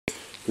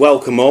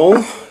Welcome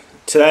all.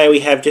 Today we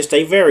have just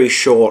a very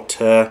short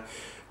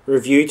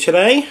review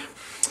today.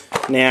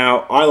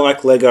 Now, I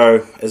like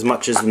Lego as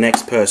much as the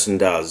next person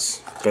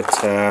does, but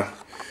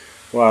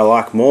what I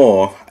like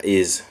more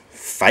is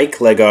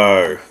fake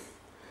Lego.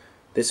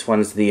 This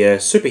one's the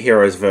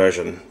superheroes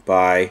version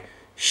by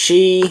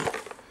Shi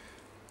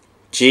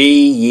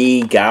Ji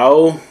Yi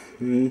Gao.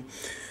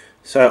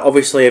 So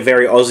obviously a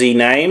very Aussie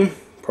name,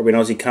 probably an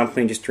Aussie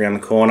company just around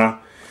the corner.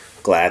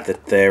 Glad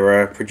that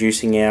they're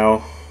producing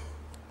our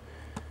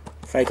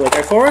fake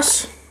Lego for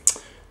us.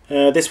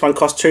 This one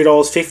cost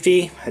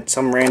 $2.50 at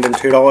some random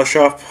 $2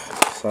 shop,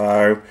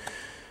 so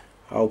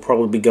I'll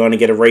probably be going to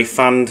get a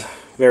refund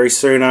very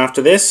soon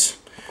after this.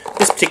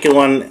 This particular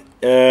one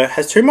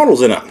has two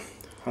models in it.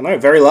 I know,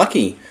 very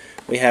lucky.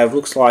 We have,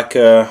 looks like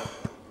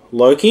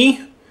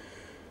Loki.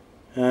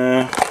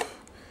 I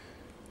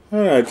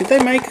don't know, did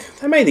they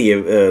made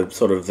the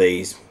sort of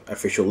these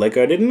official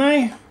Lego, didn't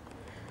they?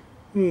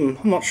 I'm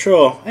not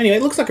sure. Anyway,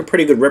 it looks like a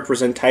pretty good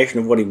representation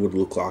of what he would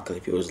look like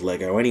if he was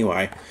Lego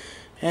anyway.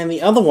 And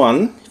the other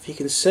one, if you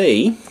can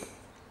see,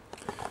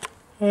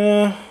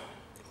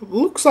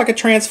 looks like a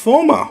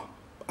Transformer,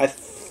 I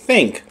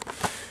think.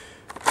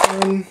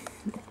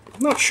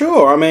 Not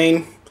sure, I mean,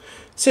 it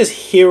says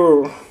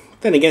hero,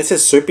 then again it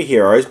says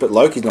superheroes, but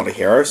Loki's not a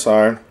hero,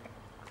 so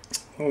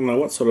I don't know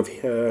what sort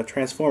of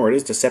Transformer it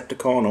is,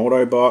 Decepticon,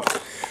 Autobot,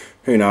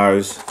 who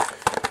knows.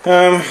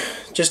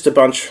 Just a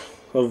bunch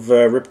of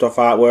ripped off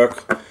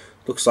artwork.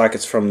 Looks like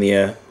it's from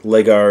the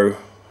Lego,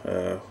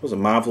 what was it,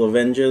 Marvel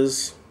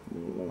Avengers?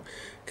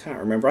 Can't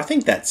remember, I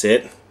think that's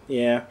it,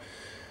 yeah.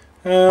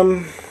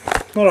 Not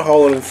a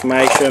whole lot of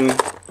information,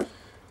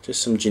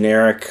 just some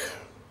generic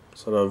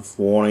sort of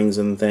warnings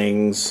and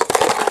things.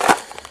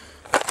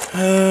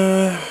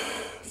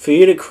 For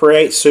you to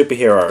create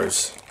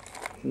superheroes.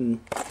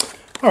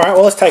 Alright,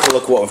 well let's take a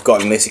look at what we've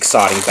got in this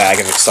exciting bag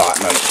of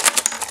excitement.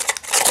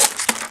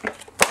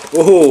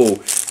 Ooh,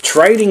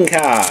 trading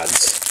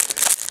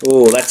cards.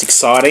 Ooh, that's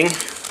exciting.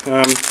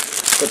 Got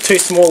two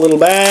small little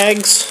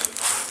bags.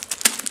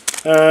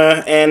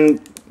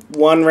 And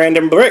one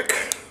random brick.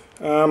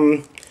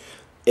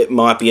 It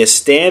might be a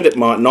stand, it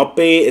might not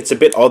be. It's a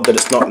bit odd that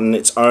it's not in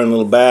its own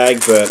little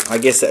bag, but I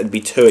guess that would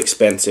be too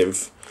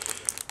expensive.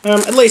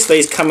 At least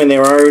these come in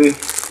their own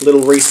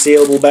little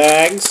resealable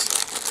bags.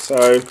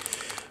 So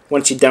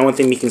once you're done with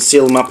them, you can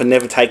seal them up and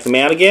never take them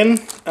out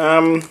again.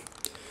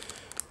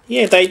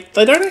 Yeah, they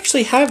don't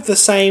actually have the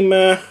same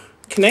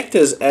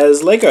connectors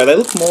as Lego. They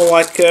look more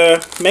like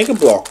Mega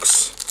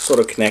Bloks sort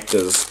of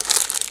connectors.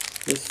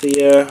 With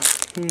the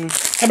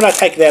how about I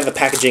take it out of the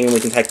packaging and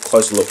we can take a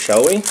closer look,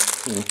 shall we?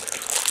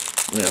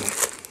 Yeah.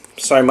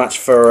 So much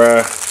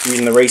for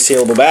using the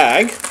resealable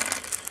bag.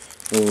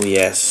 Oh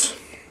yes.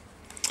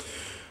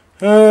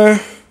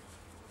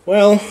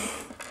 Well,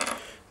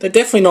 they're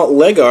definitely not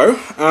Lego.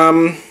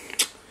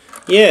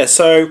 Yeah,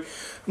 so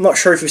I'm not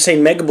sure if you've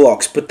seen Mega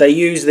Bloks, but they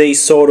use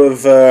these sort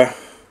of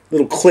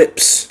little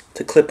clips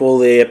to clip all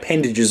the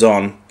appendages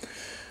on.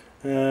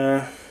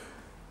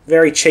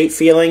 Very cheap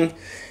feeling.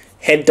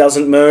 Head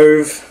doesn't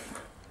move.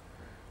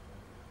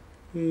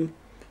 Yeah,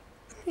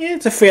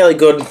 it's a fairly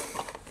good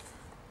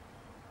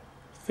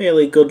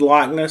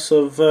likeness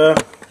of the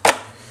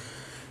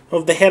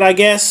head, I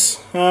guess.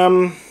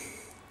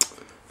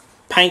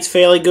 Paint's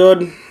fairly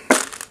good.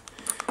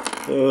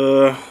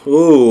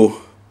 Ooh,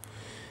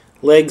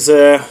 legs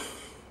are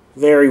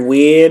very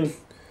weird.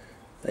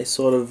 They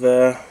sort of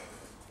yeah,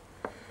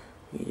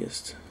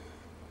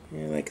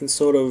 they can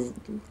sort of,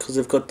 because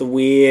they've got the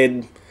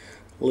weird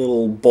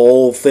little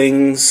ball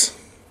things.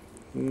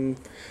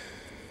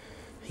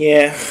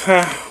 Yeah,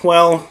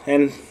 well,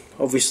 and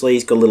obviously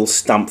he's got a little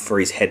stump for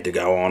his head to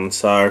go on,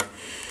 so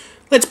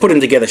let's put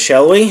him together,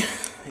 shall we?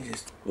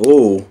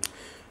 Ooh,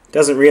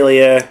 doesn't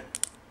really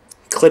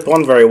clip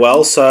on very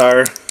well,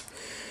 so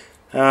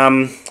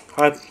I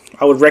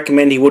would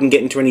recommend he wouldn't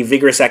get into any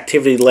vigorous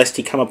activity lest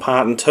he come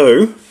apart in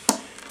two.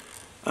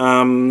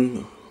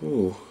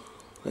 Ooh,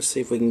 let's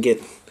see if we can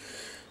get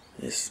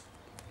this.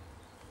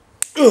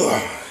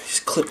 Ugh,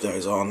 just clip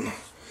those on.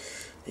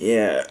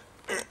 Yeah.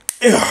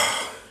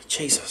 Ugh,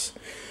 Jesus.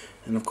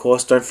 And of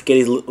course, don't forget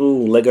his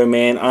Lego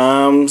Man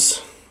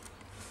arms.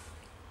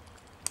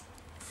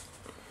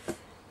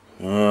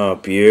 Oh,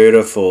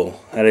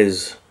 beautiful. That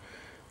is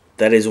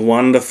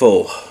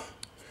wonderful.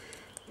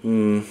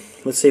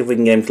 Let's see if we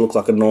can get him to look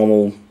like a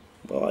normal,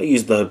 well, I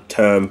use the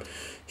term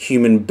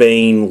human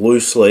being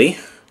loosely.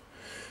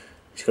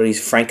 He's got his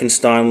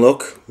Frankenstein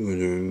look.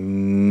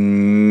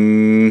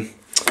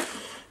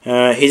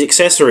 His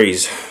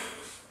accessories.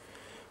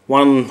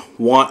 One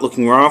white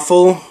looking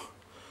rifle.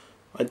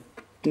 I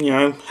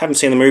haven't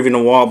seen the movie in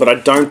a while, but I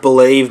don't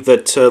believe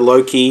that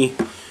Loki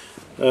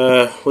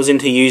was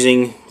into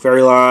using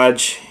very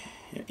large,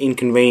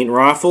 inconvenient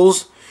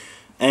rifles.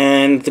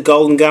 And the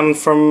golden gun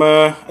from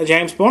a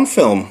James Bond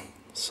film.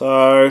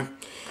 So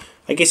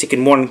I guess you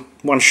can one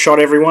shot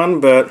everyone,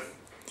 but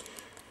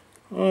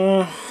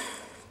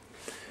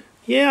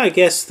yeah, I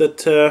guess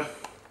that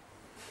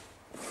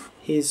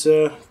his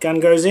gun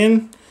goes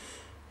in.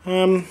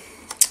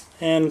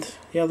 and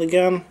the other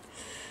gun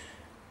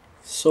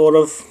sort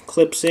of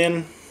clips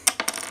in.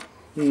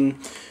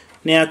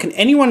 Now, can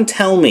anyone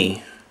tell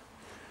me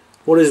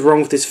what is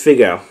wrong with this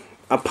figure,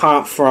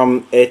 apart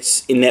from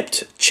its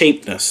inept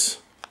cheapness?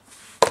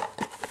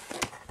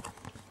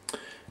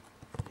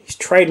 His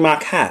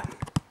trademark hat.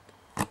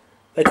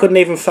 They couldn't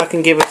even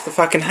fucking give us the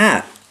fucking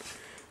hat.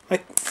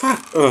 Like,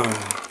 fuck. Ugh.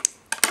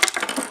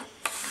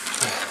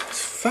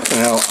 Fucking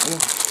hell.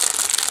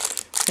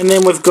 And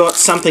then we've got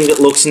something that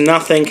looks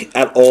nothing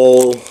at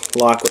all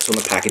like what's on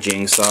the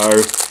packaging, so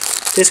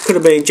this could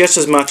have been just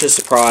as much a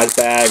surprise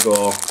bag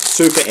or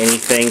super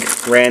anything,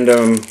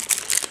 random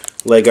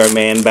Lego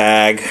man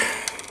bag.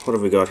 What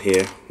have we got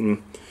here?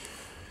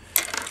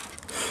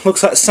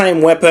 Looks like the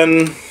same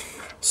weapon,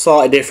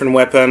 slightly different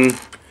weapon,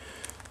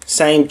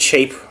 same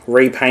cheap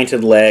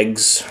repainted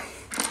legs.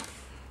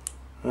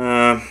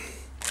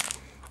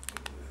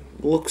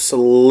 Looks a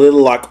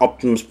little like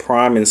Optimus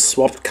Prime in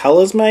swapped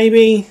colours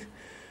maybe?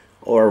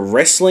 Or a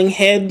wrestling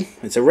head.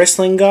 It's a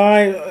wrestling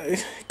guy.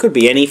 It could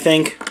be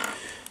anything.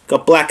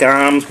 Got black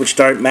arms which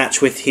don't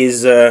match with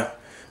his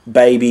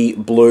baby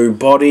blue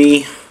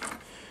body.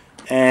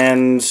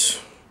 And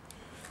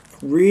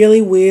really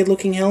weird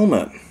looking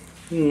helmet.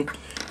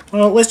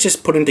 Well, let's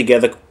just put him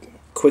together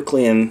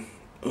quickly and...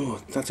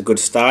 Oh, that's a good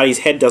start. His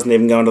head doesn't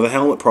even go into the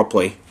helmet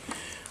properly.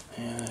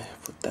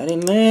 Put that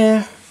in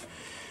there.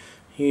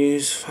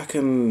 Use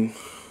fucking...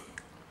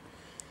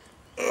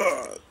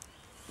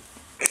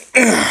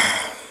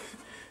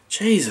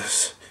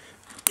 Jesus.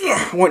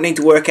 I won't need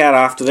to work out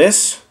after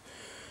this.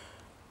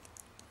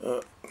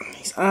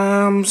 His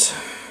arms.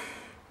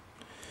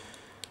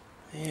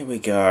 There we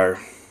go.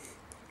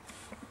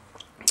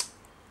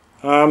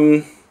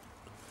 A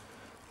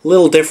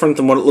little different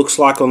than what it looks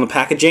like on the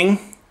packaging.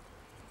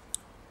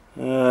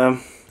 I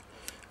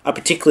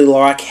particularly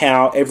like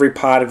how every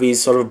part of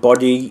his sort of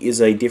body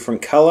is a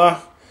different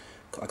colour.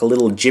 Like a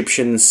little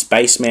Egyptian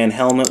spaceman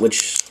helmet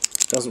which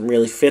doesn't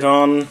really fit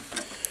on.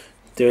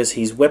 Does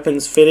his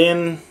weapons fit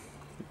in?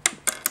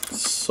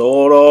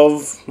 Sort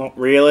of, not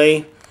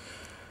really.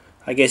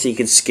 I guess he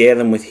could scare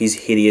them with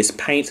his hideous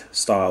paint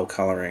style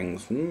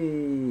colourings.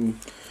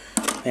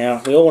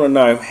 Now, we all want to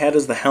know, how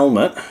does the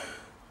helmet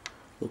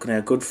look at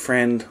our good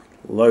friend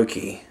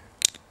Loki?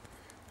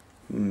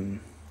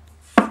 Not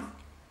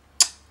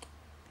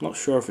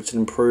sure if it's an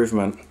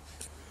improvement.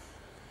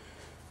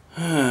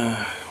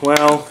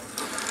 Well,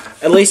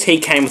 at least he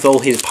came with all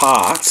his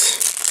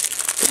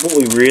parts. But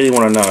what we really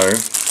want to know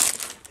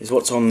is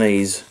what's on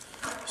these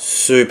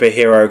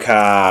superhero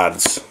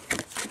cards.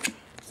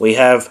 We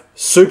have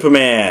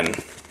Superman.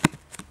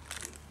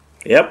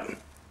 Yep,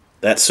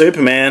 that's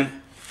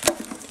Superman.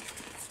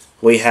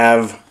 We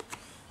have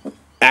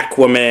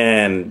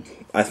Aquaman,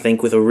 I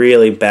think with a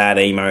really bad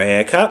emo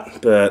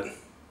haircut, but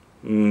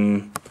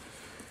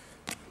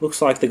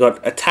looks like they've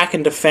got attack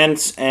and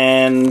defense,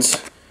 and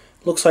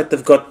looks like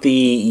they've got the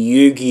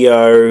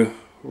Yu-Gi-Oh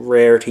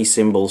rarity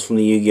symbols from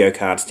the Yu-Gi-Oh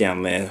cards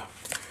down there.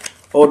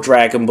 Or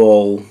Dragon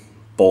Ball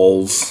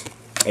balls.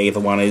 Either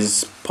one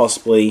is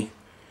possibly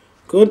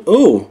good.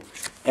 Ooh,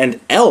 and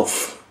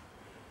Elf.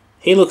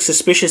 He looks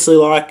suspiciously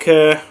like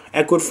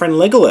our good friend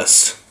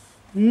Legolas.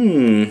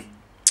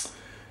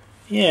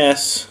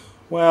 Yes,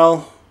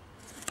 well,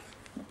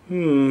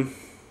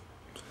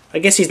 I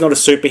guess he's not a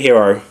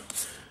superhero.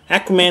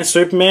 Aquaman,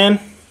 Superman,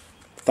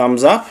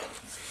 thumbs up.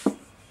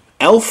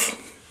 Elf.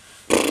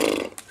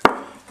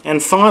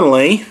 And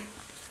finally,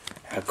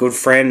 our good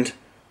friend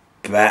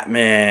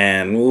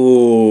Batman.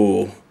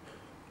 Ooh.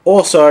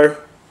 Also,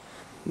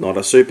 not a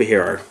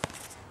superhero.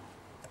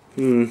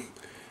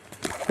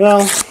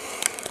 Well,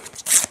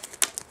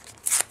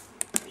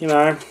 you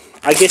know,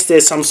 I guess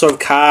there's some sort of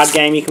card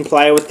game you can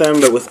play with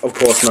them, but with, of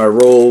course, no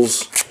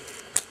rules.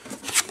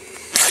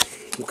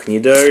 What can you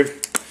do?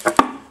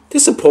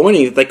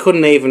 Disappointing that they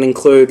couldn't even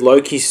include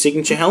Loki's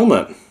signature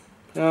helmet.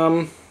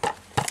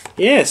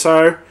 Yeah,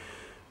 so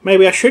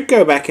maybe I should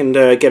go back and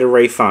get a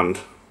refund.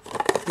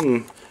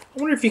 I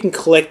wonder if you can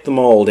collect them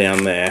all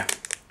down there.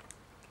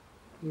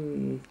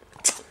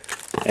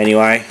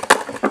 Anyway,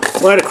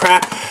 load of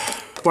crap.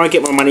 Won't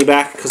get my money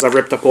back because I've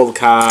ripped up all the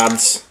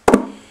cards.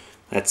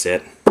 That's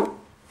it.